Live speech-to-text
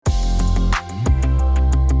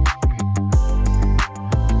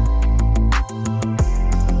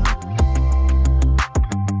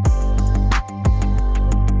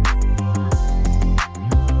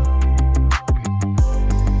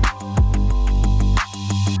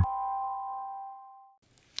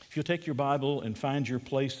If you'll take your Bible and find your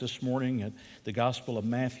place this morning at the Gospel of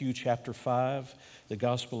Matthew chapter 5, the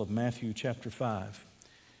Gospel of Matthew chapter 5.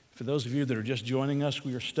 For those of you that are just joining us,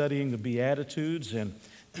 we are studying the Beatitudes, and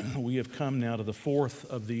we have come now to the fourth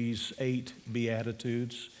of these 8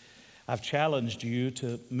 Beatitudes. I've challenged you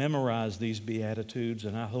to memorize these Beatitudes,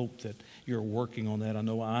 and I hope that you're working on that. I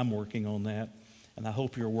know I'm working on that, and I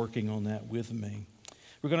hope you're working on that with me.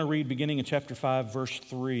 We're going to read beginning in chapter 5, verse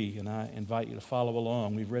 3, and I invite you to follow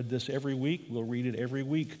along. We've read this every week. We'll read it every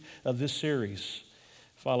week of this series.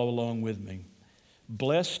 Follow along with me.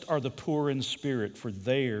 Blessed are the poor in spirit, for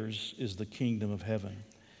theirs is the kingdom of heaven.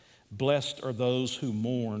 Blessed are those who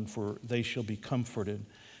mourn, for they shall be comforted.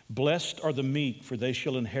 Blessed are the meek, for they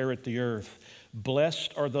shall inherit the earth.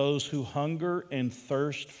 Blessed are those who hunger and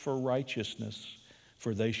thirst for righteousness,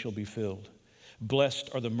 for they shall be filled. Blessed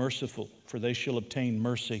are the merciful, for they shall obtain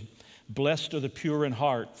mercy. Blessed are the pure in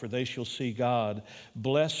heart, for they shall see God.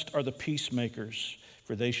 Blessed are the peacemakers,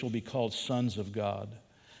 for they shall be called sons of God.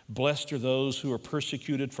 Blessed are those who are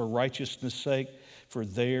persecuted for righteousness' sake, for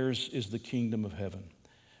theirs is the kingdom of heaven.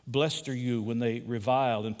 Blessed are you when they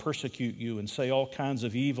revile and persecute you and say all kinds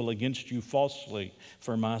of evil against you falsely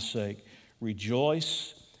for my sake.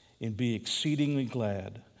 Rejoice and be exceedingly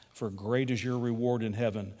glad, for great is your reward in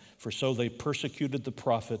heaven, for so they persecuted the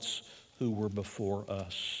prophets who were before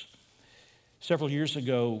us. Several years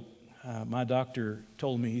ago, my doctor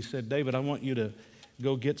told me, he said, David, I want you to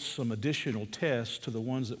go get some additional tests to the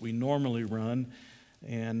ones that we normally run,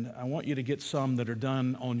 and I want you to get some that are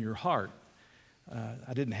done on your heart.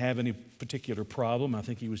 I didn't have any particular problem. I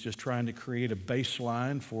think he was just trying to create a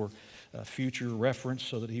baseline for future reference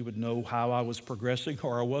so that he would know how I was progressing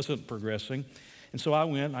or I wasn't progressing. And so I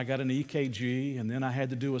went, I got an EKG, and then I had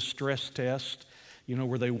to do a stress test,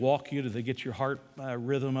 where they walk you, they get your heart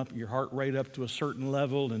rhythm up, your heart rate up to a certain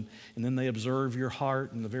level, and then they observe your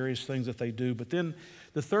heart and the various things that they do. But then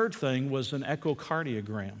the third thing was an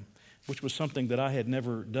echocardiogram, which was something that I had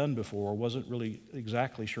never done before. Wasn't really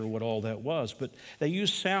exactly sure what all that was. But they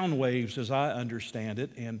used sound waves, as I understand it,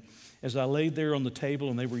 and as I laid there on the table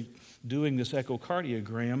and they were doing this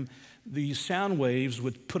echocardiogram, these sound waves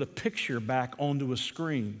would put a picture back onto a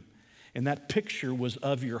screen, and that picture was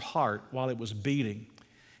of your heart while it was beating.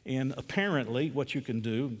 And apparently what you can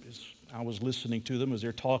do is, I was listening to them as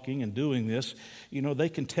they're talking and doing this, they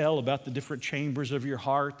can tell about the different chambers of your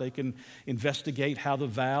heart. They can investigate how the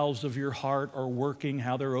valves of your heart are working,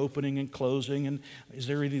 how they're opening and closing, and is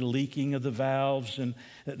there any leaking of the valves? And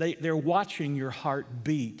they're watching your heart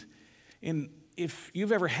beat. And if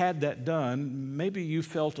you've ever had that done, maybe you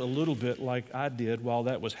felt a little bit like I did while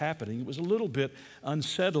that was happening. It was a little bit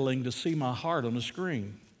unsettling to see my heart on a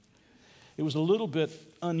screen. It was a little bit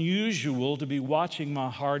unusual to be watching my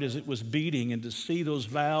heart as it was beating and to see those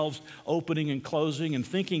valves opening and closing and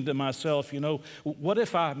thinking to myself, what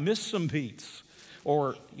if I miss some beats?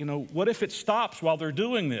 Or, what if it stops while they're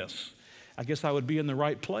doing this? I guess I would be in the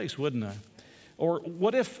right place, wouldn't I? Or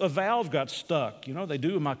what if a valve got stuck? They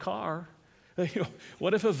do in my car.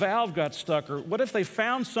 What if a valve got stuck? Or what if they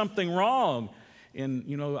found something wrong? And,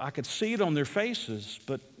 I could see it on their faces.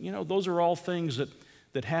 But, those are all things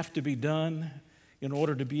that have to be done in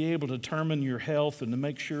order to be able to determine your health and to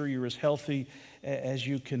make sure you're as healthy as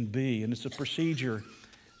you can be. And it's a procedure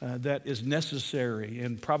that is necessary.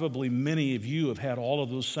 And probably many of you have had all of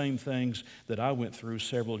those same things that I went through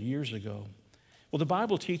several years ago. Well, the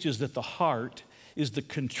Bible teaches that the heart is the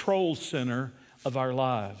control center of our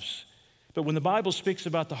lives. But when the Bible speaks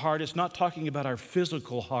about the heart, it's not talking about our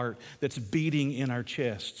physical heart that's beating in our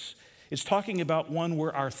chests. It's talking about one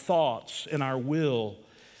where our thoughts and our will,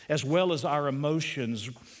 as well as our emotions,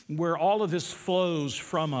 where all of this flows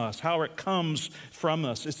from us, how it comes from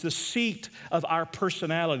us. It's the seat of our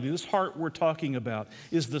personality. This heart we're talking about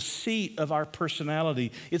is the seat of our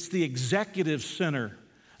personality. It's the executive center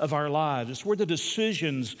of our lives. It's where the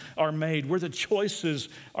decisions are made, where the choices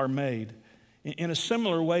are made. In a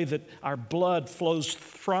similar way that our blood flows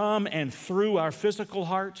from and through our physical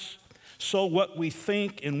hearts, so what we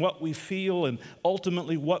think and what we feel and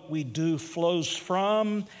ultimately what we do flows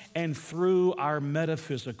from and through our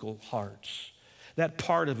metaphysical hearts. That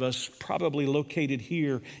part of us, probably located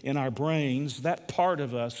here in our brains, that part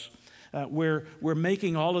of us where we're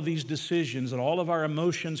making all of these decisions and all of our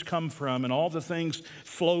emotions come from and all the things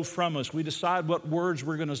flow from us. We decide what words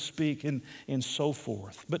we're going to speak and so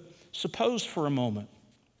forth. But suppose for a moment,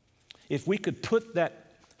 if we could put that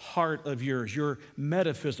heart of yours, your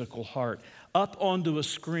metaphysical heart, up onto a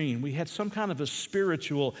screen. We had some kind of a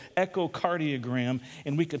spiritual echocardiogram,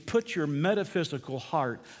 and we could put your metaphysical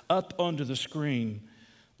heart up onto the screen.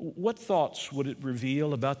 What thoughts would it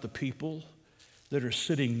reveal about the people that are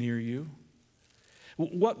sitting near you?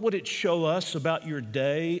 What would it show us about your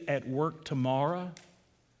day at work tomorrow,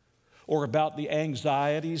 or about the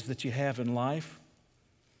anxieties that you have in life?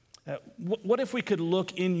 What if we could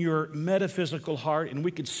look in your metaphysical heart and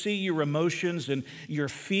we could see your emotions and your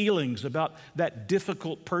feelings about that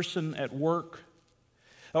difficult person at work,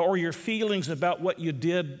 or your feelings about what you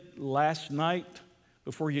did last night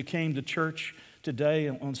before you came to church today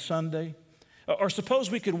on Sunday? Or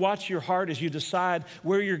suppose we could watch your heart as you decide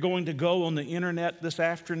where you're going to go on the internet this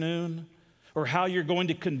afternoon, or how you're going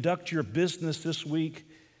to conduct your business this week.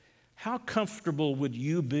 How comfortable would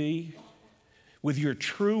you be with your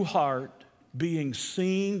true heart being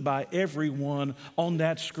seen by everyone on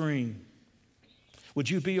that screen? Would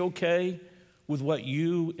you be okay with what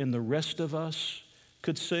you and the rest of us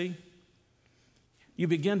could see? You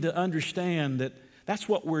begin to understand that that's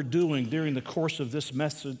what we're doing during the course of this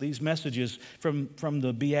message, these messages from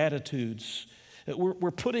the Beatitudes.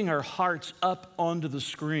 We're putting our hearts up onto the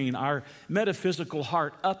screen, our metaphysical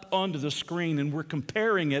heart up onto the screen, and we're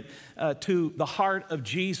comparing it to the heart of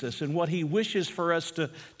Jesus and what He wishes for us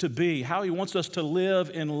to be, how He wants us to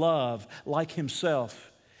live in love like Himself.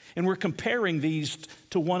 And we're comparing these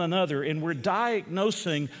to one another, and we're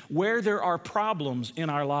diagnosing where there are problems in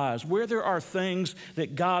our lives, where there are things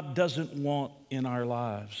that God doesn't want in our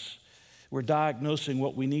lives. We're diagnosing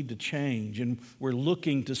what we need to change, and we're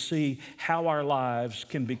looking to see how our lives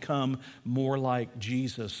can become more like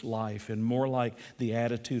Jesus' life and more like the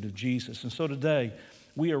attitude of Jesus. And so today,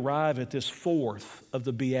 we arrive at this fourth of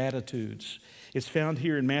the Beatitudes. It's found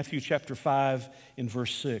here in Matthew chapter 5 in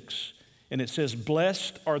verse 6. And it says,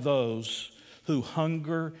 "Blessed are those who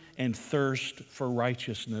hunger and thirst for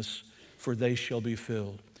righteousness, for they shall be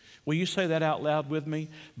filled." Will you say that out loud with me?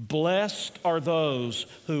 Blessed are those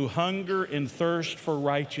who hunger and thirst for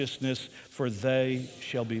righteousness, for they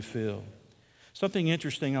shall be filled. Something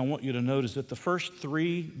interesting I want you to notice that the first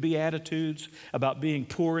three Beatitudes about being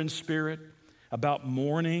poor in spirit, about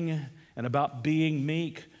mourning, and about being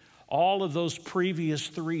meek, all of those previous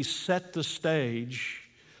three set the stage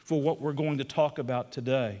for what we're going to talk about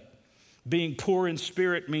today. Being poor in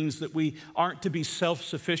spirit means that we aren't to be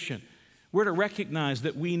self-sufficient. We're to recognize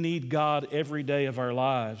that we need God every day of our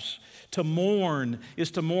lives. To mourn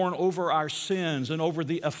is to mourn over our sins and over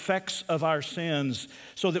the effects of our sins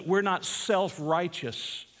so that we're not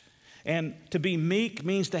self-righteous. And to be meek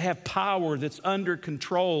means to have power that's under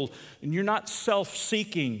control, and you're not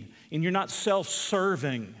self-seeking and you're not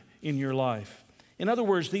self-serving in your life. In other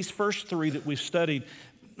words, these first three that we've studied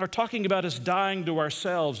are talking about us dying to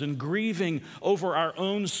ourselves and grieving over our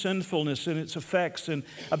own sinfulness and its effects, and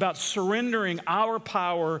about surrendering our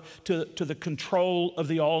power to the control of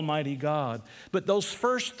the Almighty God. But those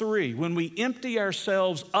first three, when we empty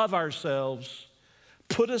ourselves of ourselves,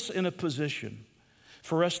 put us in a position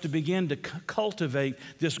for us to begin to cultivate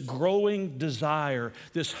this growing desire,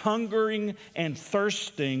 this hungering and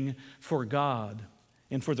thirsting for God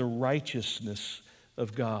and for the righteousness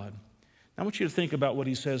of God. I want you to think about what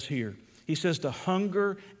he says here. He says to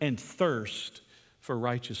hunger and thirst for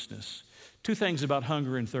righteousness. Two things about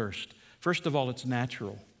hunger and thirst. First of all, it's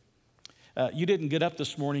natural. You didn't get up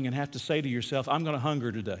this morning and have to say to yourself, I'm going to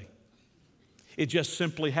hunger today. It just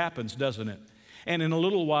simply happens, doesn't it? And in a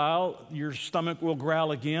little while, your stomach will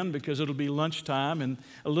growl again because it'll be lunchtime. And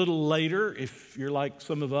a little later, if you're like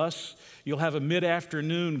some of us, you'll have a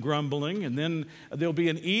mid-afternoon grumbling. And then there'll be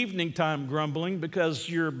an evening time grumbling because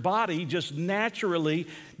your body just naturally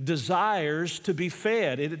desires to be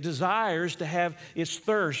fed. It desires to have its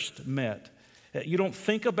thirst met. You don't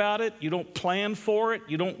think about it. You don't plan for it.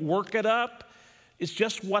 You don't work it up. It's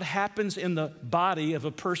just what happens in the body of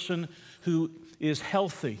a person who is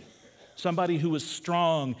healthy. Somebody who is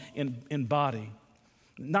strong in body.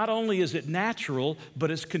 Not only is it natural,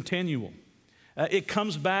 but it's continual. It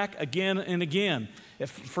comes back again and again.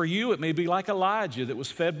 For you, it may be like Elijah that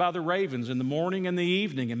was fed by the ravens in the morning and the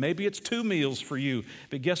evening, and maybe it's 2 meals for you.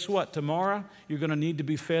 But guess what? Tomorrow, you're going to need to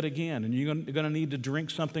be fed again, and you're going to need to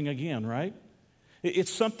drink something again, right?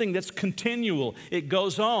 It's something that's continual. It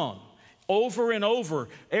goes on over and over.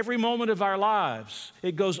 Every moment of our lives,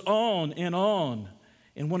 it goes on and on.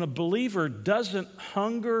 And when a believer doesn't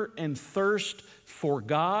hunger and thirst for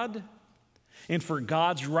God and for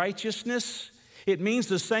God's righteousness, it means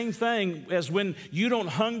the same thing as when you don't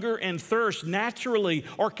hunger and thirst naturally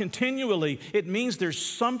or continually. It means there's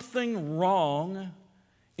something wrong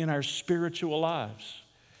in our spiritual lives.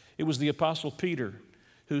 It was the Apostle Peter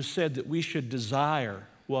who said that we should desire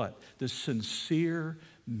what? The sincere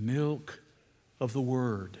milk of the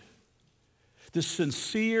Word. The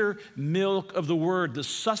sincere milk of the Word, the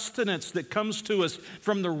sustenance that comes to us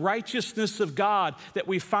from the righteousness of God that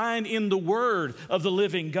we find in the Word of the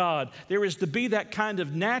living God. There is to be that kind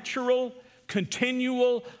of natural,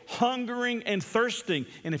 continual hungering and thirsting.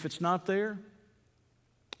 And if it's not there,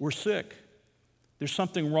 we're sick. There's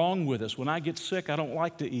something wrong with us. When I get sick, I don't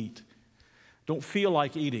like to eat. Don't feel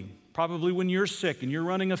like eating. Probably when you're sick and you're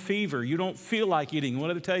running a fever, you don't feel like eating. What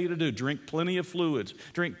did I tell you to do? Drink plenty of fluids.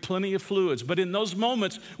 Drink plenty of fluids. But in those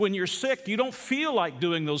moments when you're sick, you don't feel like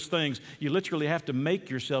doing those things. You literally have to make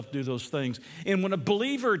yourself do those things. And when a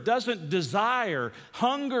believer doesn't desire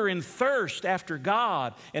hunger and thirst after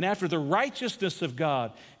God and after the righteousness of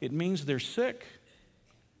God, it means they're sick.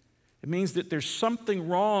 It means that there's something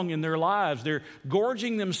wrong in their lives. They're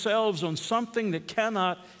gorging themselves on something that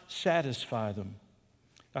cannot satisfy them.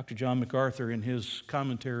 Dr. John MacArthur, in his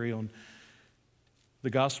commentary on the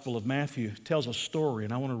Gospel of Matthew, tells a story,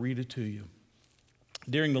 and I want to read it to you.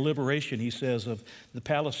 During the liberation, he says, of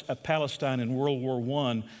Palestine in World War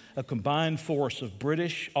I, a combined force of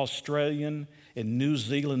British, Australian, and New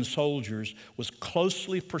Zealand soldiers was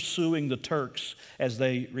closely pursuing the Turks as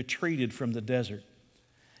they retreated from the desert.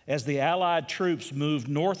 As the Allied troops moved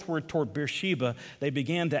northward toward Beersheba, they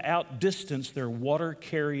began to outdistance their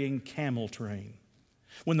water-carrying camel train.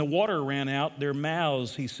 When the water ran out, their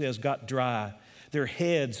mouths, he says, got dry. Their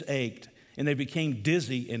heads ached, and they became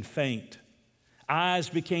dizzy and faint. Eyes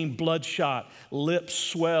became bloodshot, lips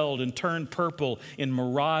swelled and turned purple, and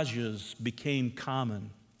mirages became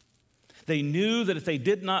common. They knew that if they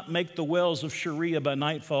did not make the wells of Sharia by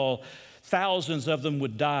nightfall, thousands of them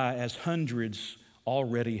would die, as hundreds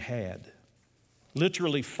already had.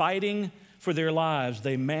 Literally fighting for their lives,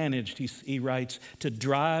 they managed, he writes, to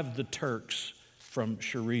drive the Turks from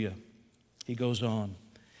Sharia. He goes on.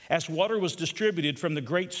 As water was distributed from the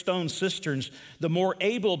great stone cisterns, the more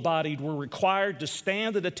able-bodied were required to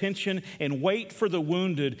stand at attention and wait for the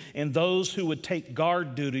wounded and those who would take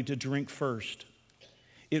guard duty to drink first.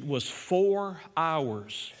 It was 4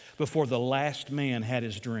 hours before the last man had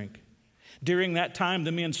his drink. During that time,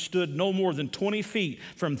 the men stood no more than 20 feet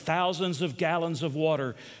from thousands of gallons of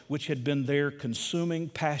water, which had been their consuming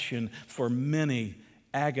passion for many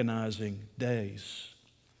agonizing days.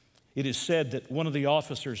 It is said that one of the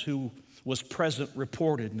officers who was present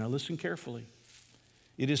reported, now listen carefully.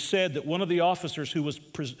 It is said that one of the officers who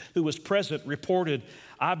was present reported,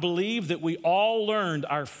 "I believe that we all learned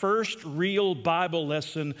our first real Bible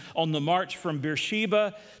lesson on the march from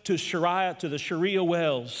Beersheba to the Sharia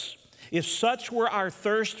wells. If such were our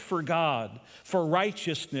thirst for God, for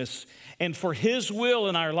righteousness, and for His will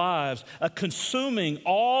in our lives, a consuming,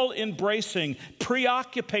 all-embracing,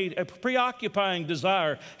 preoccupying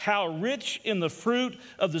desire, how rich in the fruit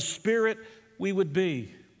of the Spirit we would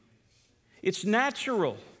be." It's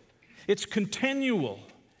natural. It's continual.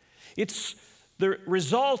 It's the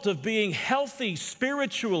result of being healthy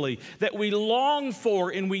spiritually that we long for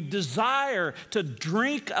and we desire to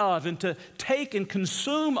drink of and to take and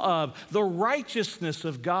consume of the righteousness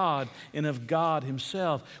of God and of God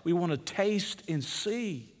Himself. We want to taste and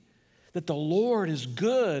see that the Lord is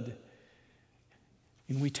good,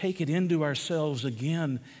 and we take it into ourselves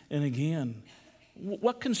again and again.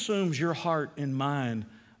 What consumes your heart and mind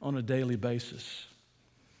on a daily basis?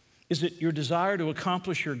 Is it your desire to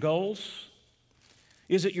accomplish your goals?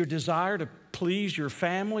 Is it your desire to please your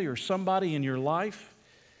family or somebody in your life?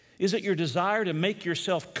 Is it your desire to make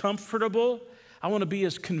yourself comfortable? I want to be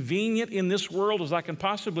as convenient in this world as I can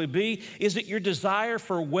possibly be. Is it your desire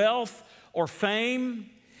for wealth or fame?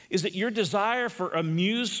 Is it your desire for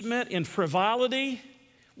amusement and frivolity?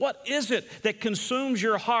 What is it that consumes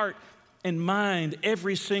your heart and mind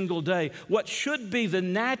every single day? What should be the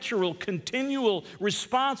natural, continual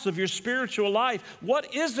response of your spiritual life?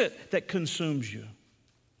 What is it that consumes you?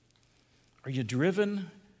 Are you driven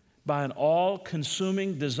by an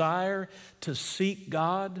all-consuming desire to seek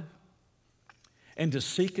God and to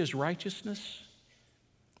seek His righteousness?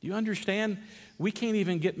 Do you understand? We can't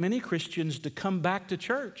even get many Christians to come back to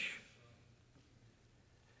church.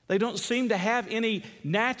 They don't seem to have any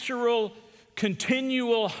natural,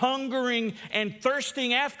 continual hungering and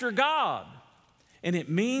thirsting after God. And it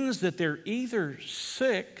means that they're either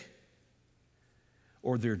sick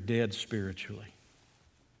or they're dead spiritually.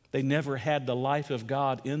 They never had the life of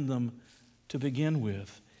God in them to begin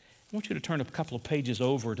with. I want you to turn a couple of pages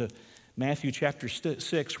over to Matthew chapter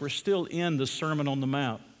 6. We're still in the Sermon on the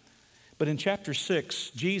Mount. But in chapter 6,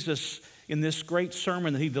 Jesus, in this great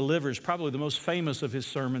sermon that He delivers, probably the most famous of His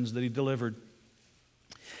sermons that He delivered,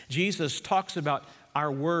 Jesus talks about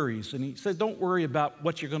our worries. And He says, don't worry about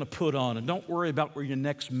what you're going to put on, and don't worry about where your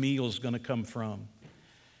next meal is going to come from.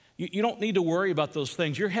 You don't need to worry about those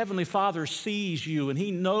things. Your Heavenly Father sees you and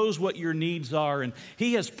He knows what your needs are, and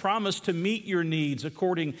He has promised to meet your needs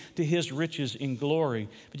according to His riches in glory.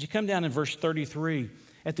 But you come down in verse 33,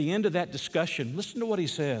 at the end of that discussion, listen to what He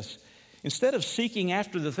says. Instead of seeking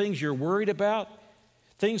after the things you're worried about,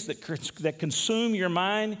 things that consume your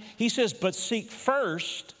mind, He says, but seek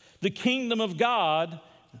first the kingdom of God,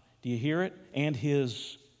 do you hear it? And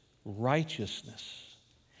His righteousness.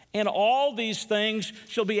 And all these things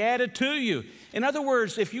shall be added to you. In other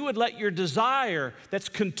words, if you would let your desire that's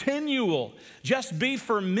continual just be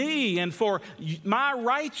for me and for my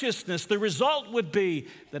righteousness, the result would be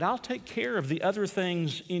that I'll take care of the other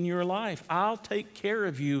things in your life. I'll take care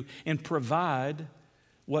of you and provide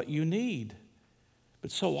what you need.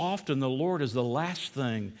 But so often the Lord is the last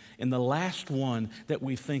thing and the last one that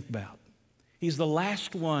we think about. He's the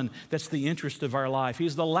last one that's the interest of our life.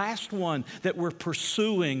 He's the last one that we're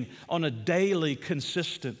pursuing on a daily,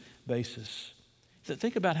 consistent basis. So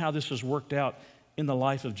think about how this has worked out in the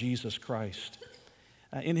life of Jesus Christ.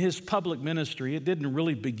 In His public ministry, it didn't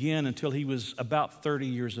really begin until He was about 30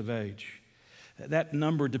 years of age. That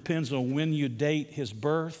number depends on when you date His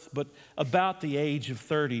birth, but about the age of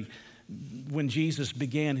 30 when Jesus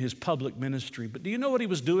began His public ministry. But do you know what He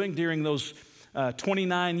was doing during those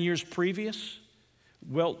 29 years previous?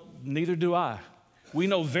 Well, neither do I. We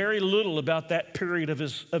know very little about that period of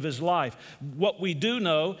his life. What we do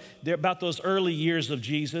know about those early years of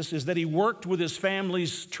Jesus is that He worked with His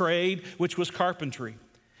family's trade, which was carpentry,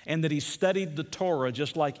 and that He studied the Torah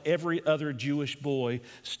just like every other Jewish boy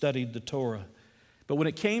studied the Torah. But when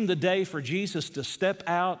it came the day for Jesus to step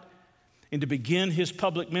out and to begin His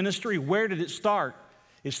public ministry, where did it start?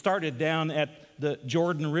 It started down at the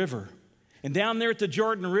Jordan River. And down there at the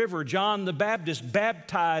Jordan River, John the Baptist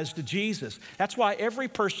baptized Jesus. That's why every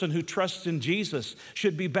person who trusts in Jesus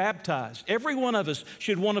should be baptized. Every one of us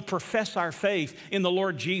should want to profess our faith in the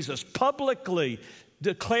Lord Jesus, publicly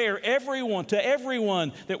declare to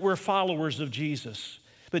everyone that we're followers of Jesus.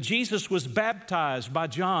 But Jesus was baptized by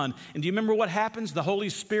John. And do you remember what happens? The Holy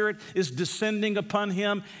Spirit is descending upon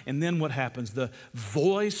Him. And then what happens? The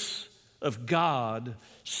voice of God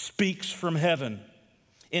speaks from heaven.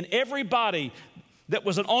 And everybody that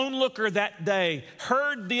was an onlooker that day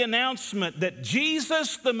heard the announcement that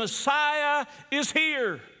Jesus the Messiah is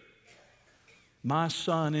here. My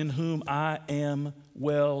Son in whom I am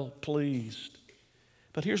well pleased.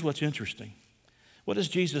 But here's what's interesting. What does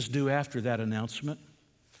Jesus do after that announcement?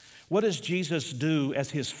 What does Jesus do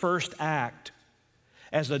as His first act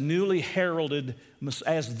as the newly heralded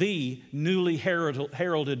Messiah?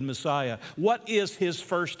 What is His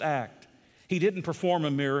first act? He didn't perform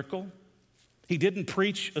a miracle. He didn't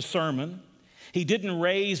preach a sermon. He didn't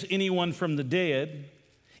raise anyone from the dead.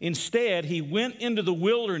 Instead, He went into the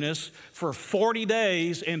wilderness for 40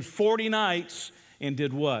 days and 40 nights and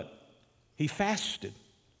did what? He fasted.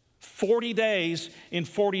 40 days and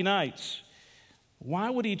 40 nights. Why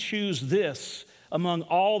would He choose this among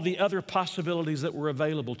all the other possibilities that were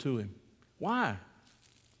available to Him? Why?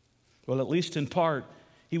 Well, at least in part,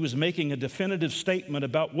 He was making a definitive statement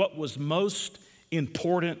about what was most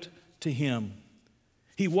important to Him.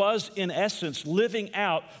 He was, in essence, living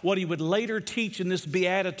out what He would later teach in this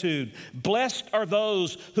beatitude. Blessed are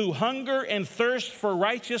those who hunger and thirst for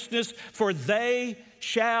righteousness, for they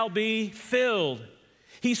shall be filled.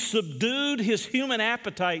 He subdued His human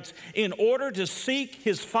appetites in order to seek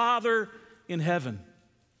His Father in heaven.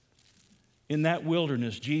 In that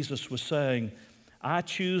wilderness, Jesus was saying, I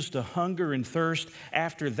choose to hunger and thirst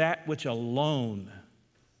after that which alone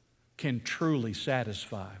can truly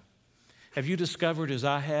satisfy. Have you discovered, as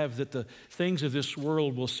I have, that the things of this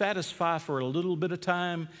world will satisfy for a little bit of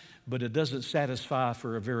time, but it doesn't satisfy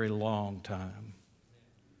for a very long time?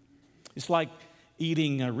 It's like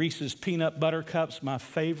eating Reese's Peanut Butter Cups, my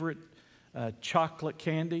favorite chocolate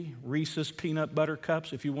candy, Reese's Peanut Butter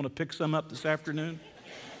Cups, if you want to pick some up this afternoon.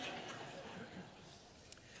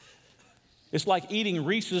 It's like eating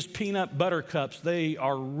Reese's Peanut Butter Cups. They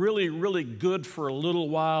are really, really good for a little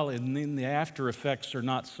while, and then the after effects are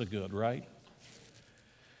not so good, right?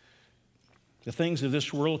 The things of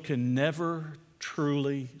this world can never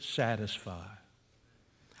truly satisfy.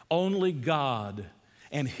 Only God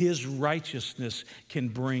and His righteousness can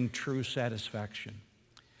bring true satisfaction.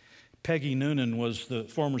 Peggy Noonan was the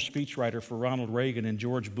former speechwriter for Ronald Reagan and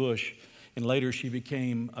George Bush, and later she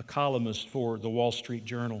became a columnist for the Wall Street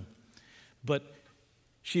Journal. But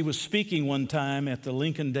she was speaking one time at the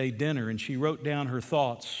Lincoln Day dinner, and she wrote down her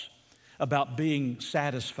thoughts about being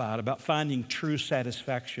satisfied, about finding true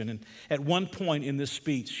satisfaction. And at one point in this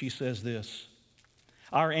speech, she says this,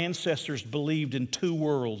 Our ancestors believed in two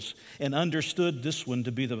worlds and understood this one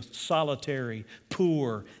to be the solitary,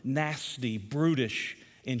 poor, nasty, brutish,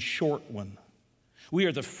 and short one. We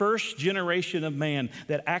are the first generation of man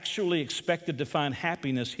that actually expected to find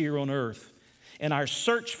happiness here on earth, and our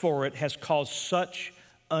search for it has caused such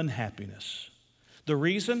unhappiness. The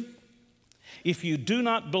reason? If you do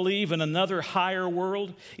not believe in another higher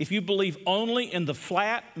world, if you believe only in the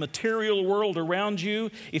flat material world around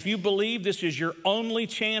you, if you believe this is your only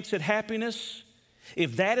chance at happiness,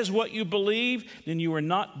 if that is what you believe, then you are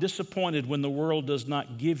not disappointed when the world does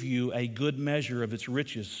not give you a good measure of its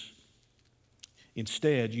riches.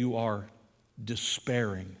 Instead, you are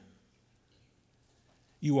despairing.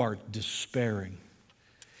 You are despairing.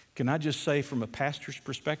 Can I just say, from a pastor's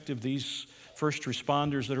perspective, these first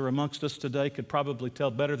responders that are amongst us today could probably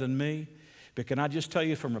tell better than me. But can I just tell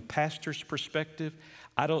you, from a pastor's perspective,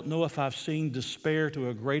 I don't know if I've seen despair to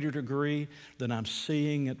a greater degree than I'm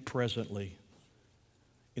seeing it presently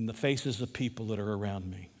in the faces of people that are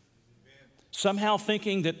around me. Somehow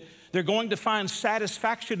thinking that they're going to find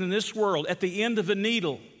satisfaction in this world at the end of a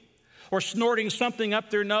needle, or snorting something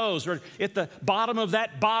up their nose, or at the bottom of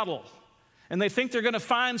that bottle. And they think they're going to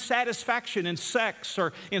find satisfaction in sex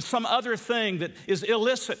or in some other thing that is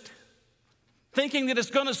illicit, thinking that it's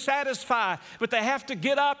going to satisfy, but they have to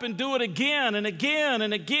get up and do it again and again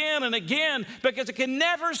and again and again because it can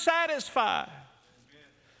never satisfy.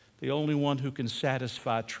 The only one who can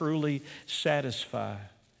satisfy, truly satisfy,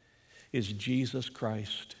 is Jesus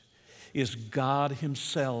Christ. Is God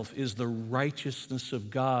Himself, is the righteousness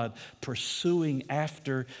of God, pursuing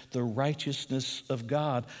after the righteousness of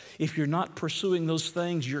God. If you're not pursuing those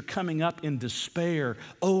things, you're coming up in despair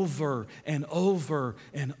over and over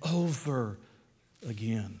and over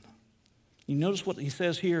again. You notice what he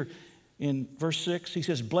says here in verse 6? He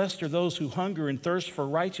says, "Blessed are those who hunger and thirst for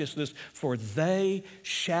righteousness, for they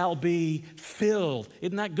shall be filled."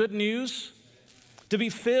 Isn't that good news? To be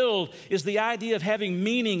filled is the idea of having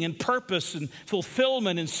meaning and purpose and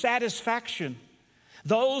fulfillment and satisfaction.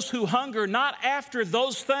 Those who hunger not after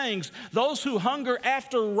those things, those who hunger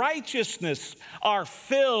after righteousness are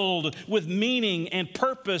filled with meaning and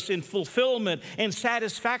purpose and fulfillment and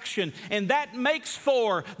satisfaction. And that makes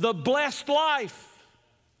for the blessed life.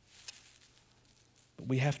 But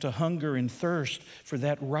we have to hunger and thirst for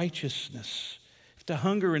that righteousness. To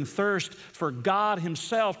hunger and thirst for God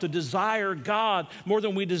Himself, to desire God more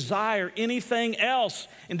than we desire anything else.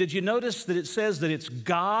 And did you notice that it says that it's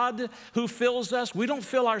God who fills us? We don't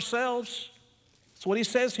fill ourselves. That's what he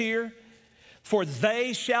says here. For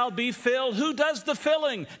they shall be filled. Who does the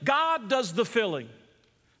filling? God does the filling.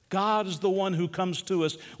 God is the one who comes to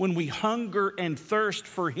us when we hunger and thirst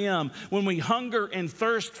for Him, when we hunger and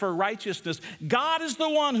thirst for righteousness. God is the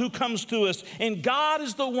one who comes to us, and God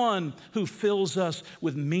is the one who fills us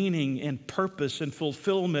with meaning and purpose and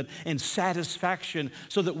fulfillment and satisfaction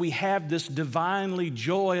so that we have this divinely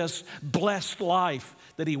joyous, blessed life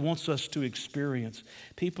that He wants us to experience.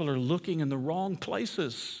 People are looking in the wrong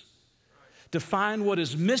places to find what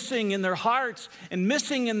is missing in their hearts and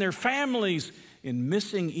missing in their families and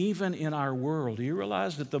missing even in our world. Do you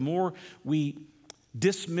realize that the more we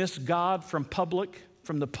dismiss God from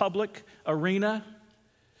the public arena,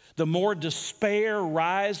 the more despair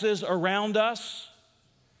rises around us,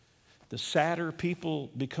 the sadder people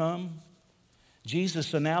become?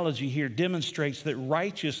 Jesus' analogy here demonstrates that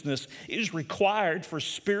righteousness is required for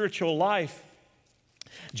spiritual life,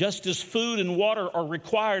 just as food and water are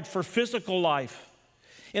required for physical life.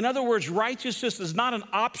 In other words, righteousness is not an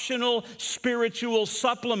optional spiritual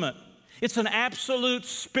supplement. It's an absolute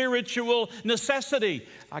spiritual necessity.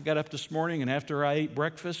 I got up this morning, and after I ate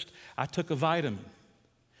breakfast, I took a vitamin,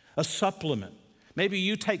 a supplement. Maybe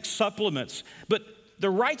you take supplements, but the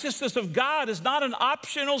righteousness of God is not an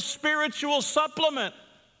optional spiritual supplement.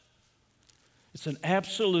 It's an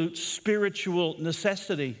absolute spiritual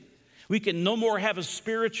necessity. We can no more have a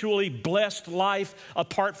spiritually blessed life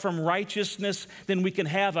apart from righteousness than we can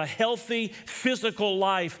have a healthy physical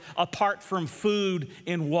life apart from food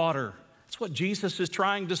and water. That's what Jesus is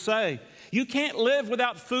trying to say. You can't live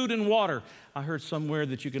without food and water. I heard somewhere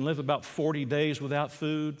that you can live about 40 days without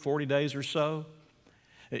food, 40 days or so.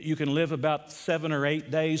 You can live about 7 or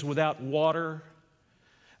 8 days without water.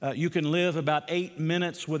 You can live about 8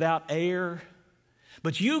 minutes without air.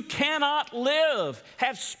 But you cannot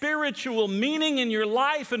have spiritual meaning in your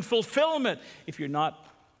life and fulfillment if you're not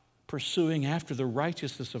pursuing after the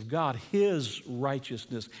righteousness of God, His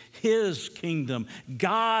righteousness, His kingdom.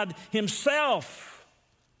 God Himself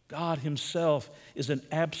is an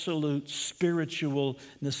absolute spiritual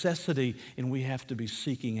necessity, and we have to be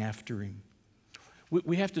seeking after Him.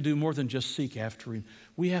 We have to do more than just seek after Him.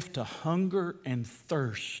 We have to hunger and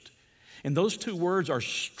thirst. And those two words are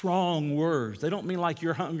strong words. They don't mean like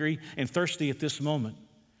you're hungry and thirsty at this moment.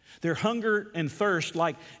 They're hunger and thirst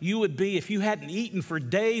like you would be if you hadn't eaten for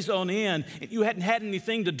days on end, and you hadn't had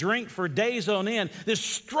anything to drink for days on end. This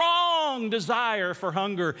strong desire for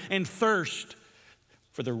hunger and thirst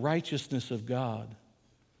for the righteousness of God.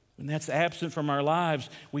 When that's absent from our lives,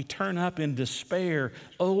 we turn up in despair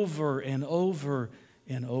over and over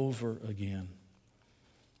and over again.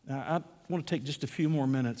 Now, I want to take just a few more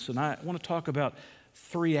minutes, and I want to talk about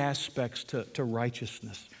three aspects to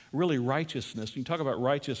righteousness. Really, righteousness. You talk about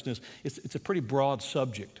righteousness, it's a pretty broad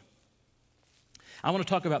subject. I want to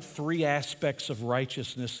talk about three aspects of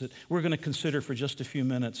righteousness that we're going to consider for just a few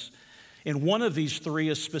minutes. And one of these three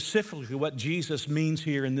is specifically what Jesus means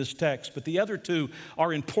here in this text, but the other two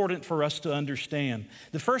are important for us to understand.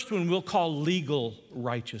 The first one we'll call legal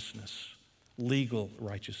righteousness. Legal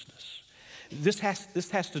righteousness. This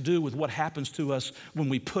has to do with what happens to us when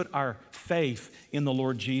we put our faith in the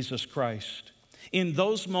Lord Jesus Christ. In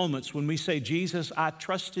those moments when we say, Jesus, I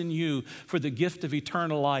trust in you for the gift of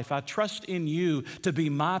eternal life. I trust in you to be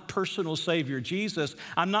my personal Savior. Jesus,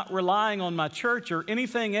 I'm not relying on my church or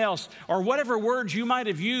anything else or whatever words you might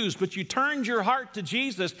have used, but you turned your heart to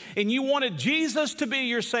Jesus and you wanted Jesus to be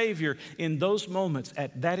your Savior. In those moments,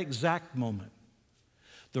 at that exact moment,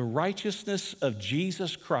 the righteousness of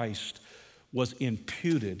Jesus Christ was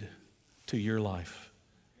imputed to your life.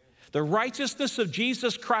 The righteousness of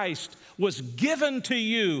Jesus Christ was given to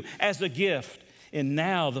you as a gift. And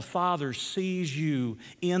now the Father sees you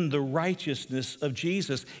in the righteousness of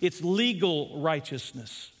Jesus. It's legal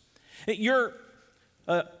righteousness. Your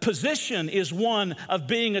position is one of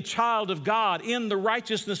being a child of God in the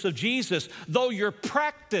righteousness of Jesus, though your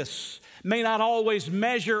practice may not always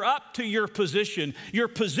measure up to your position. Your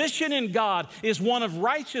position in God is one of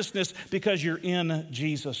righteousness because you're in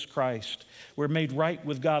Jesus Christ. We're made right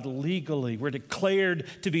with God legally. We're declared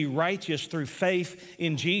to be righteous through faith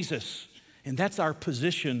in Jesus. And that's our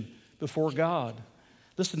position before God.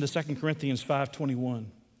 Listen to 2 Corinthians 5:21.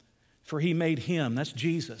 For he made him, that's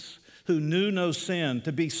Jesus, who knew no sin,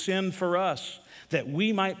 to be sin for us, that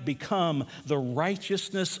we might become the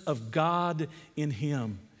righteousness of God in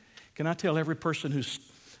him. Can I tell every person who's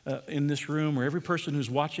in this room or every person who's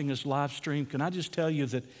watching this live stream, can I just tell you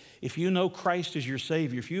that if you know Christ as your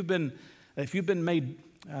Savior, if you've been made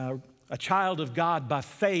a child of God by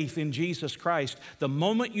faith in Jesus Christ, the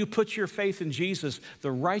moment you put your faith in Jesus,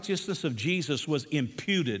 the righteousness of Jesus was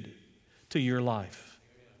imputed to your life.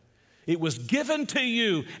 It was given to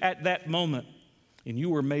you at that moment, and you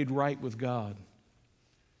were made right with God.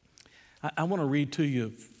 I want to read to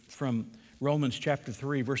you from Romans chapter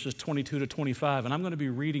 3, verses 22 to 25, and I'm going to be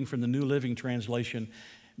reading from the New Living Translation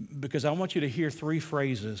because I want you to hear three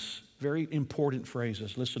phrases, very important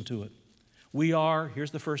phrases. Listen to it. We are, here's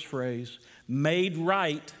the first phrase, made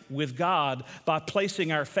right with God by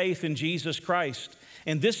placing our faith in Jesus Christ.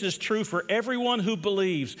 And this is true for everyone who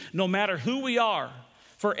believes, no matter who we are.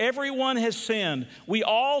 For everyone has sinned. We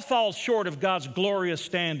all fall short of God's glorious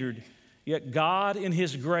standard. Yet God, in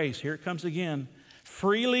his grace, here it comes again,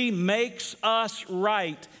 freely makes us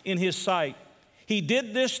right in his sight. He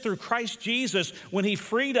did this through Christ Jesus when he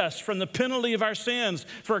freed us from the penalty of our sins.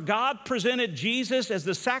 For God presented Jesus as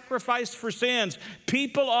the sacrifice for sins.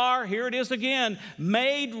 People are, here it is again,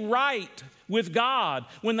 made right with God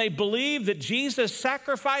when they believe that Jesus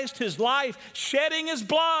sacrificed his life, shedding his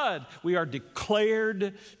blood. We are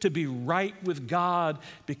declared to be right with God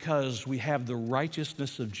because we have the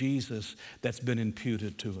righteousness of Jesus that's been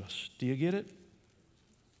imputed to us. Do you get it?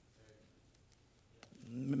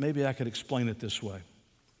 Maybe I could explain it this way.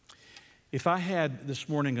 If I had this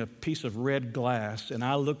morning a piece of red glass and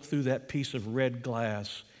I looked through that piece of red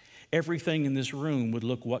glass, everything in this room would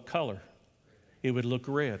look what color? It would look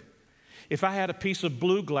red. If I had a piece of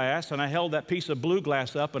blue glass and I held that piece of blue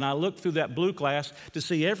glass up and I looked through that blue glass to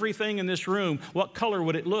see everything in this room, what color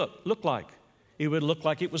would it look like? It would look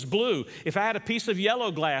like it was blue. If I had a piece of yellow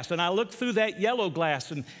glass and I looked through that yellow glass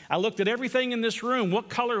and I looked at everything in this room, what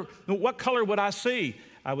color would I see?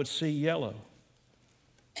 I would see yellow.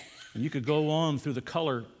 And you could go on through the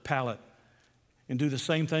color palette and do the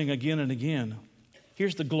same thing again and again.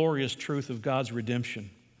 Here's the glorious truth of God's redemption.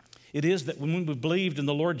 It is that when we believed in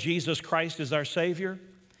the Lord Jesus Christ as our Savior,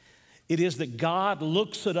 it is that God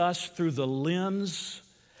looks at us through the lens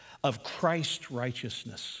of Christ's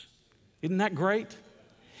righteousness. Isn't that great?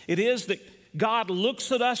 It is that God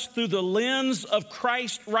looks at us through the lens of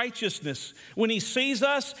Christ's righteousness. When he sees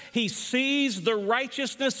us, he sees the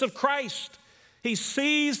righteousness of Christ. He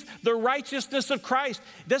sees the righteousness of Christ.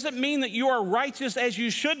 It doesn't mean that you are righteous as you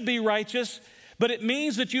should be righteous, but it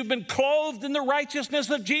means that you've been clothed in the righteousness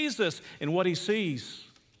of Jesus. And what he sees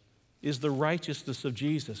is the righteousness of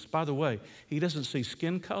Jesus. By the way, he doesn't see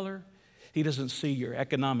skin color. He doesn't see your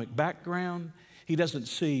economic background. He doesn't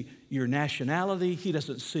see your nationality. He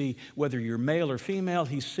doesn't see whether you're male or female.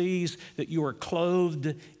 He sees that you are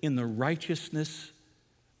clothed in the righteousness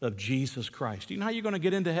of Jesus Christ. Do you know how you're going to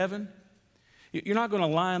get into heaven? You're not going to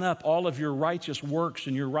line up all of your righteous works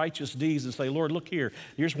and your righteous deeds and say, Lord, look here.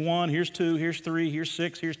 Here's 1, here's 2, here's 3, here's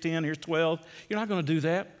 6, here's 10, here's 12. You're not going to do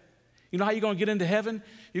that. You know how you're going to get into heaven?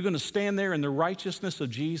 You're going to stand there in the righteousness of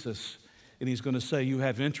Jesus, and he's going to say you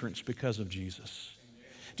have entrance because of Jesus.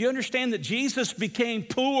 Do you understand that Jesus became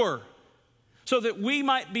poor so that we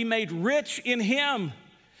might be made rich in him?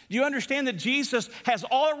 Do you understand that Jesus has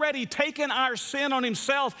already taken our sin on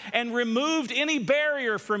himself and removed any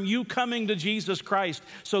barrier from you coming to Jesus Christ,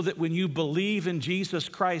 so that when you believe in Jesus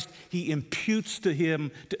Christ, he imputes to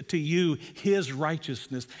you his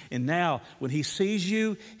righteousness. And now when he sees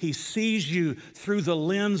you through the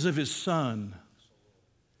lens of his Son,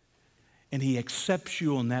 and he accepts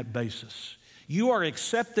you on that basis. You are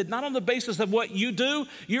accepted not on the basis of what you do,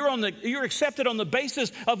 you're accepted on the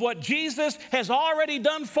basis of what Jesus has already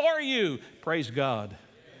done for you. Praise God.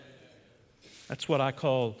 That's what I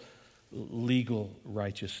call legal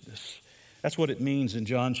righteousness. That's what it means in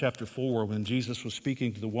John chapter 4 when Jesus was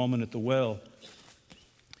speaking to the woman at the well.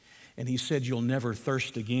 And he said, you'll never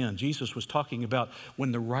thirst again. Jesus was talking about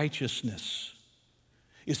when the righteousness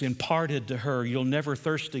is imparted to her, you'll never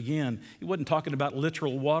thirst again. He wasn't talking about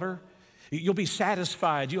literal water. You'll be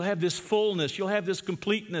satisfied. You'll have this fullness. You'll have this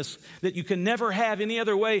completeness that you can never have any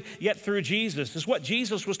other way yet through Jesus. It's what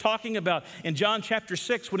Jesus was talking about in John chapter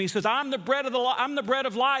 6 when he says, I'm the bread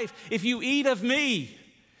of life. If you eat of me,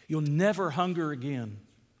 you'll never hunger again.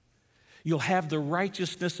 You'll have the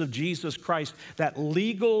righteousness of Jesus Christ, that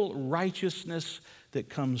legal righteousness that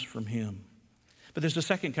comes from him. But there's a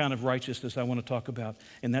second kind of righteousness I want to talk about,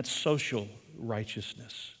 and that's social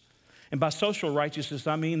righteousness. And by social righteousness,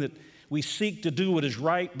 I mean that we seek to do what is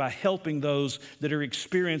right by helping those that are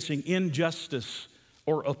experiencing injustice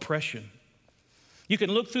or oppression. You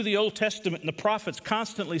can look through the Old Testament, and the prophets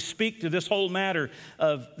constantly speak to this whole matter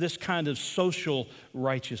of this kind of social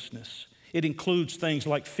righteousness. It includes things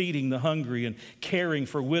like feeding the hungry and caring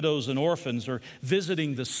for widows and orphans, or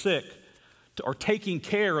visiting the sick, or taking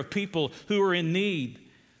care of people who are in need.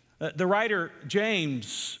 The writer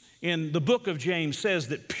James, in the book of James, says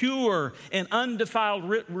that pure and undefiled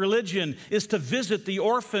religion is to visit the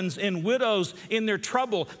orphans and widows in their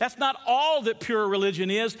trouble. That's not all that pure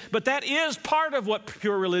religion is, but that is part of what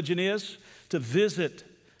pure religion is, to visit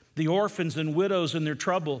the orphans and widows in their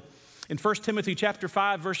trouble. In 1 Timothy chapter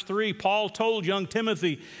 5, verse 3, Paul told young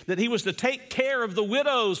Timothy that he was to take care of the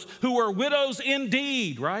widows who were widows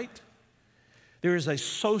indeed, right? There is a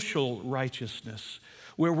social righteousness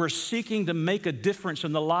where we're seeking to make a difference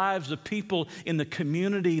in the lives of people in the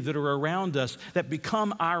community that are around us, that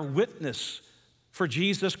become our witness for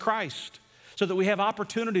Jesus Christ, so that we have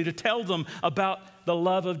opportunity to tell them about the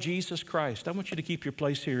love of Jesus Christ. I want you to keep your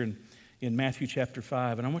place here in Matthew chapter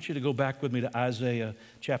 5, and I want you to go back with me to Isaiah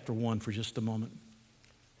chapter 1 for just a moment.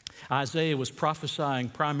 Isaiah was prophesying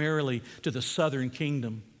primarily to the southern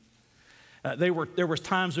kingdom. There were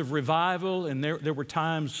times of revival, and there were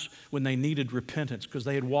times when they needed repentance because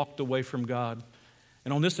they had walked away from God.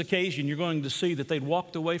 And on this occasion, you're going to see that they'd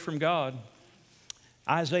walked away from God.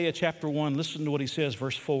 Isaiah chapter 1, listen to what he says,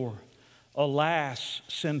 verse 4. Alas,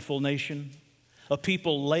 sinful nation, a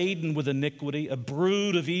people laden with iniquity, a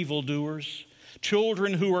brood of evildoers,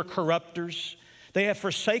 children who are corrupters. They have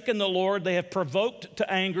forsaken the Lord. They have provoked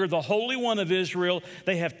to anger the Holy One of Israel.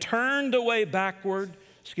 They have turned away backward.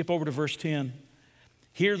 Skip over to verse 10.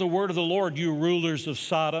 Hear the word of the Lord, you rulers of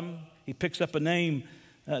Sodom. He picks up a name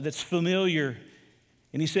that's familiar,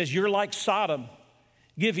 and he says, you're like Sodom.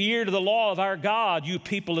 Give ear to the law of our God, you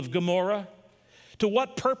people of Gomorrah. To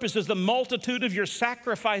what purpose is the multitude of your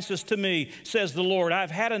sacrifices to me, says the Lord?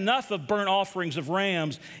 I've had enough of burnt offerings of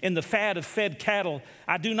rams and the fat of fed cattle.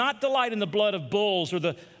 I do not delight in the blood of bulls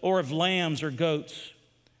or of lambs or goats.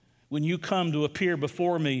 When you come to appear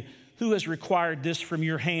before me, who has required this from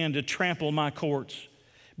your hand to trample my courts?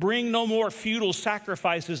 Bring no more futile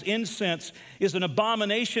sacrifices. Incense is an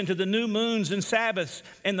abomination to the new moons and Sabbaths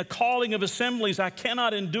and the calling of assemblies. I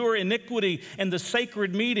cannot endure iniquity and the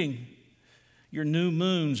sacred meeting. Your new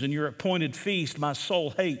moons and your appointed feast my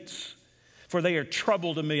soul hates, for they are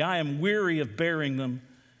trouble to me. I am weary of bearing them.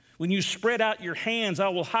 When you spread out your hands, I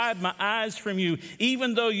will hide my eyes from you.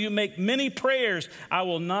 Even though you make many prayers, I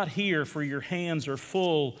will not hear, for your hands are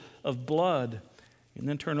full of blood. And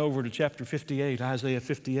then turn over to chapter 58, Isaiah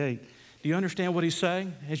 58. Do you understand what he's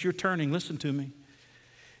saying? As you're turning, listen to me.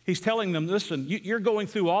 He's telling them, listen, you're going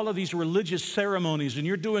through all of these religious ceremonies and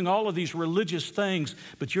you're doing all of these religious things,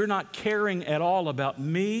 but you're not caring at all about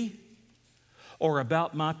me or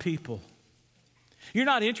about my people. You're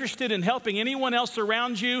not interested in helping anyone else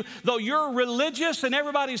around you. Though you're religious and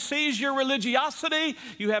everybody sees your religiosity,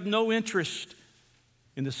 you have no interest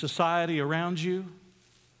in the society around you.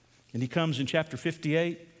 And he comes in chapter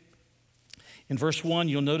 58. In verse 1,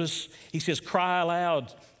 you'll notice he says, cry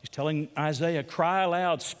aloud. He's telling Isaiah, cry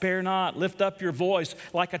aloud, spare not, lift up your voice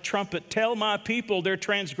like a trumpet. Tell my people their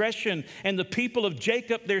transgression and the people of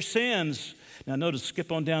Jacob their sins. Now notice,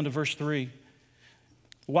 skip on down to verse 3.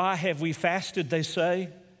 Why have we fasted, they say,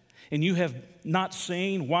 and you have not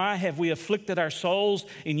seen? Why have we afflicted our souls,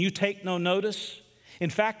 and you take no notice? In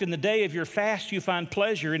fact, in the day of your fast, you find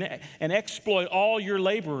pleasure and exploit all your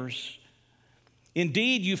laborers.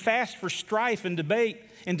 Indeed, you fast for strife and debate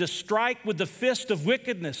and to strike with the fist of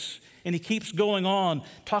wickedness. And he keeps going on,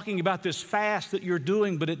 talking about this fast that you're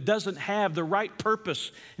doing, but it doesn't have the right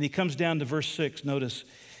purpose. And he comes down to verse 6. Notice,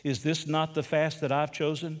 is this not the fast that I've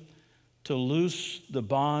chosen? To loose the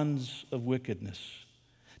bonds of wickedness,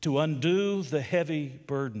 to undo the heavy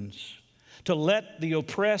burdens, to let the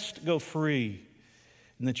oppressed go free,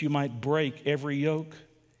 and that you might break every yoke?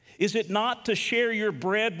 Is it not to share your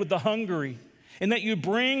bread with the hungry, and that you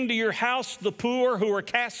bring to your house the poor who are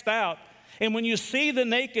cast out? And when you see the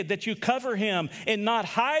naked, that you cover him, and not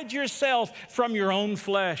hide yourself from your own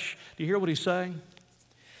flesh? Do you hear what he's saying?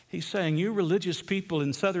 He's saying, you religious people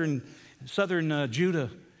in southern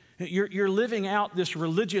Judah, you're living out this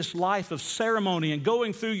religious life of ceremony and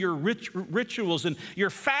going through your rituals, and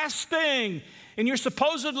you're fasting, and you're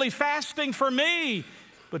supposedly fasting for me.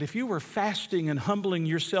 But if you were fasting and humbling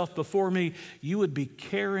yourself before me, you would be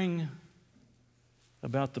caring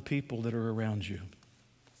about the people that are around you.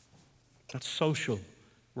 That's social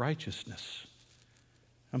righteousness.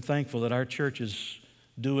 I'm thankful that our church is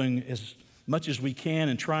doing as much as we can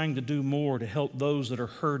and trying to do more to help those that are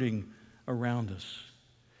hurting around us.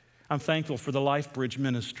 I'm thankful for the LifeBridge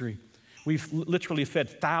ministry. We've literally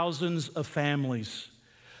fed thousands of families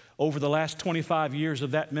over the last 25 years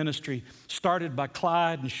of that ministry, started by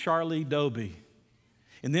Clyde and Charlie Doby,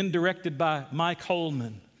 and then directed by Mike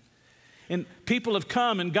Holman. And people have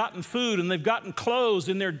come and gotten food, and they've gotten clothes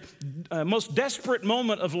in their most desperate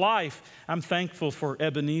moment of life. I'm thankful for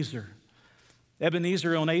Ebenezer.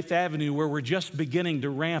 Ebenezer on 8th Avenue, where we're just beginning to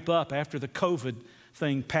ramp up after the COVID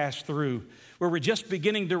thing passed through, where we're just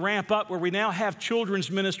beginning to ramp up, where we now have children's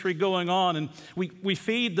ministry going on, and we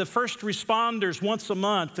feed the first responders once a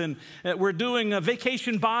month, and we're doing a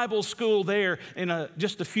vacation Bible school there in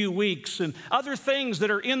just a few weeks, and other things that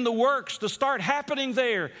are in the works to start happening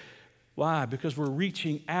there. Why? Because we're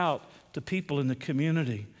reaching out to people in the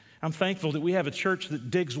community. I'm thankful that we have a church that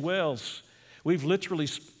digs wells. We've literally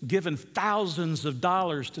given thousands of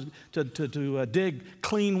dollars to dig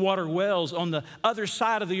clean water wells on the other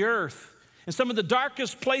side of the earth. In some of the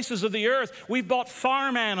darkest places of the earth, we've bought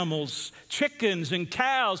farm animals, chickens and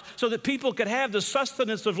cows, so that people could have the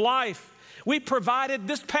sustenance of life. We provided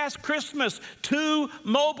this past Christmas 2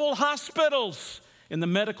 mobile hospitals and the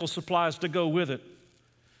medical supplies to go with it.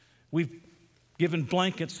 We've given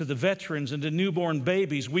blankets to the veterans and to newborn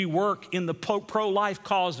babies. We work in the pro-life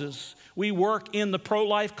causes. We work in the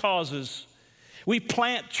pro-life causes. We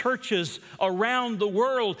plant churches around the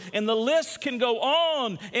world, and the list can go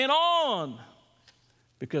on and on,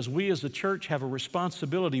 because we as a church have a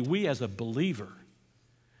responsibility. We as a believer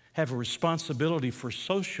have a responsibility for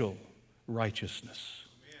social righteousness.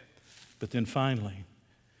 Amen. But then finally,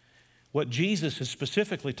 what Jesus is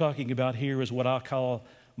specifically talking about here is what I'll call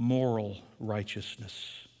moral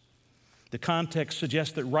righteousness. The context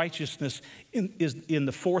suggests that righteousness in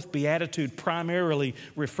the 4th beatitude primarily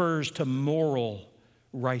refers to moral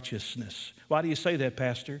righteousness. Why do you say that,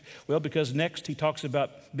 Pastor? Well, because next he talks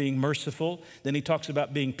about being merciful, then he talks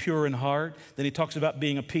about being pure in heart, then he talks about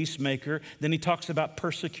being a peacemaker, then he talks about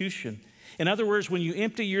persecution. In other words, when you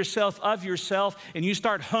empty yourself of yourself and you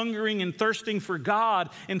start hungering and thirsting for God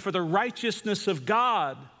and for the righteousness of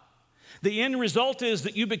God, the end result is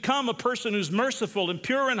that you become a person who's merciful and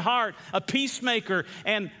pure in heart, a peacemaker.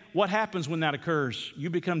 And what happens when that occurs?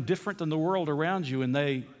 You become different than the world around you, and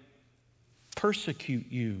they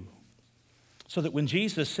persecute you. So that when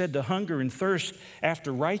Jesus said to hunger and thirst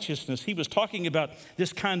after righteousness, he was talking about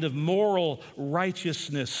this kind of moral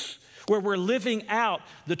righteousness where we're living out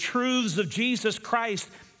the truths of Jesus Christ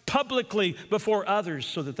publicly before others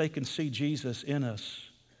so that they can see Jesus in us.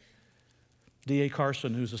 D.A.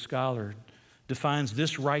 Carson, who's a scholar, defines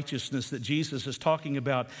this righteousness that Jesus is talking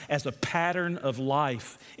about as a pattern of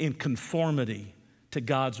life in conformity to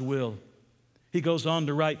God's will. He goes on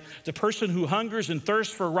to write, the person who hungers and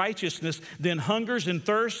thirsts for righteousness then hungers and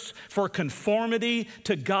thirsts for conformity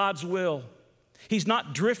to God's will. He's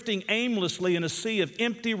not drifting aimlessly in a sea of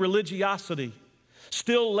empty religiosity.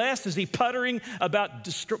 Still less is he puttering about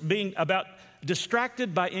being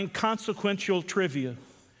distracted by inconsequential trivia.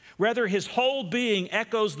 Rather, his whole being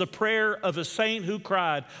echoes the prayer of a saint who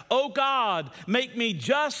cried, "Oh God, make me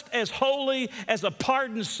just as holy as a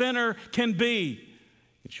pardoned sinner can be."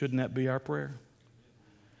 Shouldn't that be our prayer?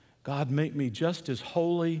 God, make me just as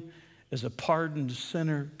holy as a pardoned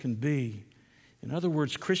sinner can be. In other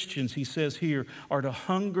words, Christians, he says here, are to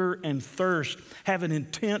hunger and thirst, have an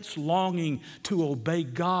intense longing to obey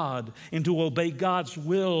God and to obey God's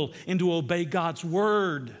will and to obey God's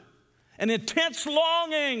word. An intense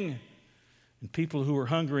longing. And people who are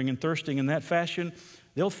hungering and thirsting in that fashion,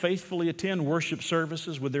 they'll faithfully attend worship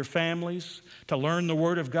services with their families to learn the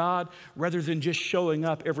Word of God rather than just showing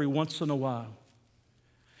up every once in a while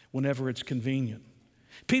whenever it's convenient.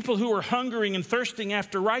 People who are hungering and thirsting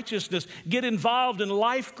after righteousness get involved in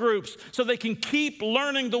life groups so they can keep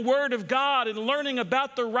learning the Word of God and learning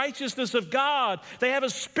about the righteousness of God. They have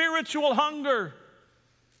a spiritual hunger.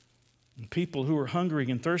 And people who are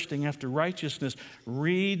hungering and thirsting after righteousness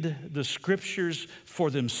read the Scriptures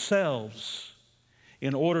for themselves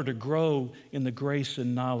in order to grow in the grace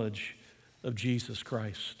and knowledge of Jesus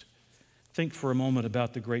Christ. Think for a moment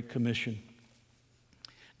about the Great Commission.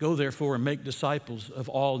 Go therefore and make disciples of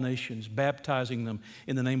all nations, baptizing them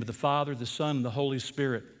in the name of the Father, the Son, and the Holy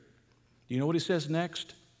Spirit. Do you know what he says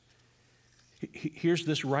next? Here's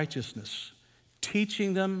this righteousness.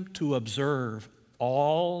 Teaching them to observe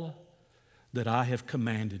all that I have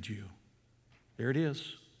commanded you. There it is.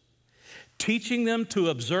 Teaching them to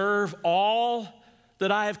observe all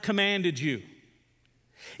that I have commanded you.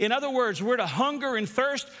 In other words, we're to hunger and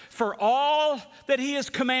thirst for all that he has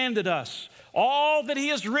commanded us, all that he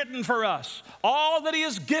has written for us, all that he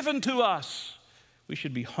has given to us. We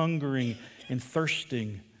should be hungering and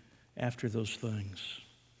thirsting after those things.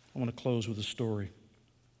 I want to close with a story.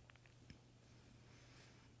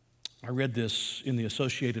 I read this in the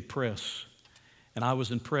Associated Press, and I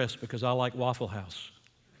was impressed because I like Waffle House.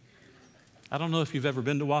 I don't know if you've ever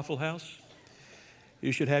been to Waffle House.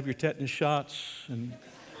 You should have your tetanus shots and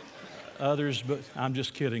others, but I'm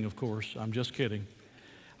just kidding, of course. I'm just kidding.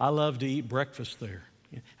 I love to eat breakfast there.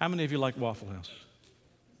 How many of you like Waffle House?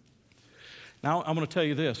 Now, I'm going to tell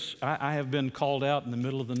you this. I have been called out in the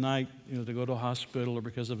middle of the night, to go to a hospital or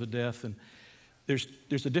because of a death, and there's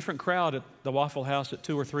a different crowd at the Waffle House at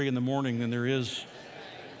 2 or 3 in the morning than there is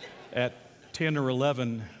at 10 or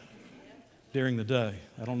 11 during the day.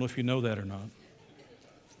 I don't know if you know that or not.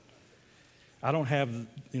 I don't have,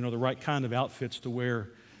 the right kind of outfits to wear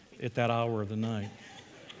at that hour of the night.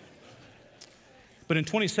 But in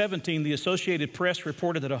 2017, the Associated Press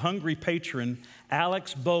reported that a hungry patron,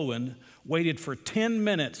 Alex Bowen, waited for 10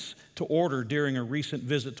 minutes to order during a recent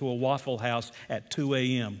visit to a Waffle House at 2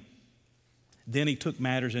 a.m. Then he took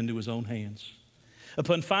matters into his own hands.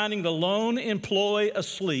 Upon finding the lone employee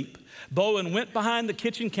asleep, Bowen went behind the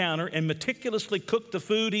kitchen counter and meticulously cooked the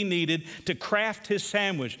food he needed to craft his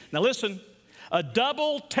sandwich. Now listen, a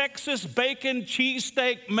double Texas bacon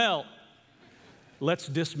cheesesteak melt. Let's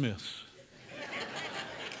dismiss.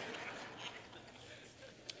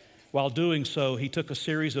 While doing so, he took a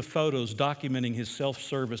series of photos documenting his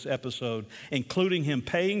self-service episode, including him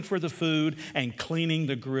paying for the food and cleaning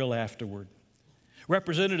the grill afterward.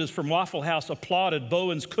 Representatives from Waffle House applauded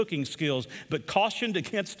Bowen's cooking skills, but cautioned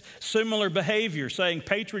against similar behavior, saying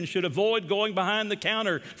patrons should avoid going behind the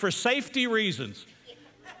counter for safety reasons.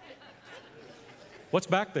 What's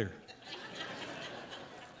back there?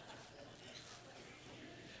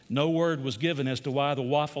 No word was given as to why the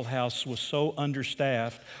Waffle House was so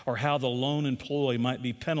understaffed or how the lone employee might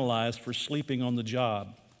be penalized for sleeping on the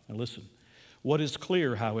job. Now listen, what is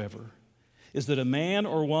clear, however, is that a man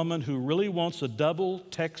or woman who really wants a double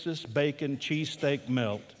Texas bacon cheesesteak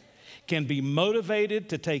melt can be motivated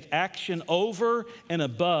to take action over and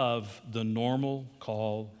above the normal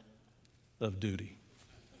call of duty.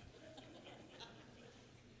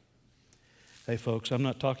 Hey folks, I'm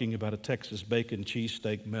not talking about a Texas bacon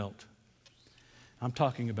cheesesteak melt. I'm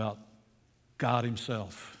talking about God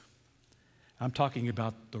himself. I'm talking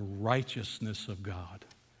about the righteousness of God.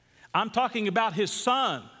 I'm talking about his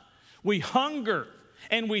Son. We hunger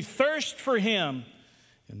and we thirst for him.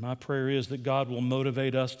 And my prayer is that God will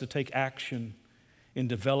motivate us to take action in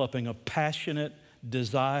developing a passionate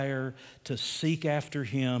desire to seek after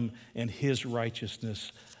Him and His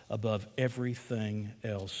righteousness above everything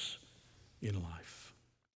else in life.